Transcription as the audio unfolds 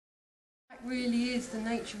really is the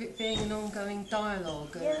nature of it being an ongoing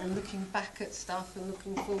dialogue and looking back at stuff and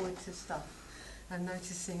looking forward to stuff and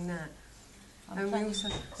noticing that. And we also,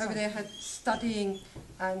 over there, had studying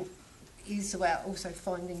and also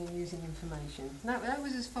finding and using information. That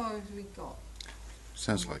was as far as we got.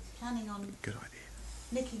 Sounds like planning on a good idea.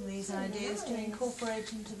 Nicking these ideas to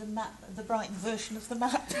incorporate into the map, the Brighton version of the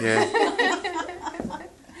map. Yeah.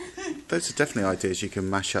 Those are definitely ideas you can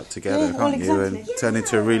mash up together, can't you, and turn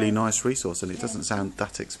into a really nice resource. And it doesn't sound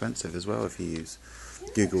that expensive as well if you use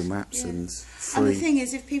Google Maps and free. And the thing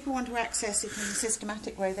is, if people want to access it in a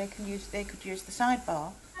systematic way, they could use the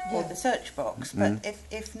sidebar or the search box. But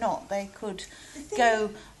if not, they could go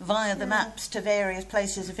via the maps to various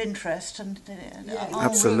places of interest and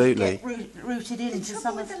absolutely get rooted into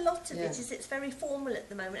some of. The trouble with a lot of it is it's very formal at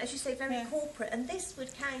the moment, as you say, very corporate. And this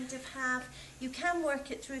would kind of have, you can work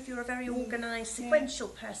it through if you're a very organised, sequential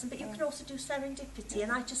person, but you can also do serendipity.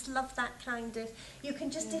 And I just love that kind of. You can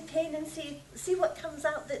just dip in and see what comes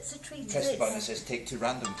out that's a treat. Press the button that says "take to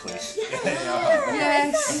random," please.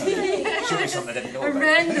 Yes. Show me something I didn't know A about.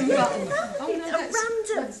 random button. Oh, no, a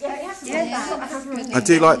random. I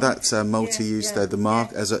do like that multi-use though,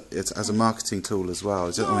 as a marketing tool as well.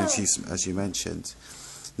 As you mentioned,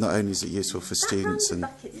 not only is it useful for students and.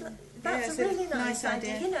 That's a really nice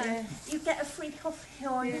idea. You know, you get a free coffee,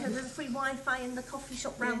 or you know, there's a free Wi-Fi in the coffee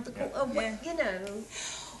shop round the corner. You know,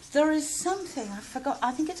 there is something I forgot.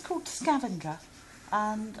 I think it's called Scavenger.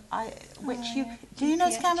 And do you know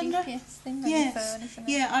Scavenger? GPS thing on yes. your phone, isn't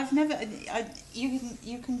it? Yeah, I've never.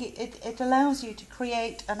 You can get it. It allows you to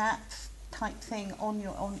create an app type thing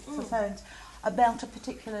for phones about a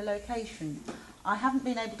particular location. I haven't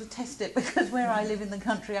been able to test it because where I live in the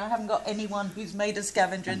country, I haven't got anyone who's made a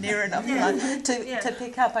Scavenger near enough to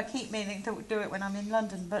pick up. I keep meaning to do it when I'm in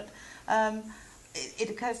London, but it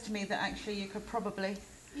occurs to me that actually you could probably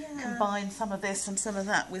combine some of this and some of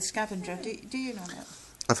that with Scavenger. Do you know that?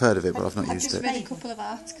 I've heard of it, but I've not used it. I've just read a couple of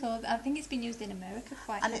articles. I think it's been used in America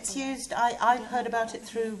quite. And it's used. I've heard about it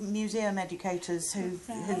through museum educators who've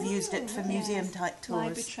used it for museum type tours.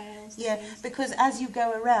 Library trails. Yeah, because as you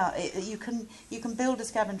go around, you can build a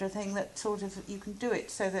Scavenger thing that sort of you can do it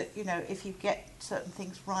so that if you get certain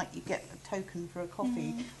things right, you get a token for a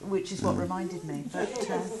coffee, which is what reminded me. But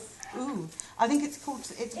I think it's called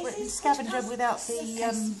Scavenger without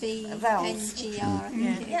the vowels. NGR.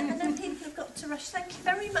 Yeah, and then people have got to rush. Thank you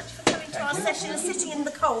very much for coming to our session and sitting in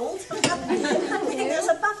the cold. I think that's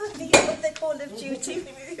above and beyond the call of duty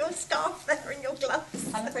with your scarf there and your gloves.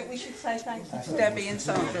 And I think we should say thank you to Debbie and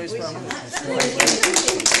Sandra as well. Thank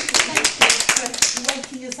you for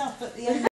waking us up at the end.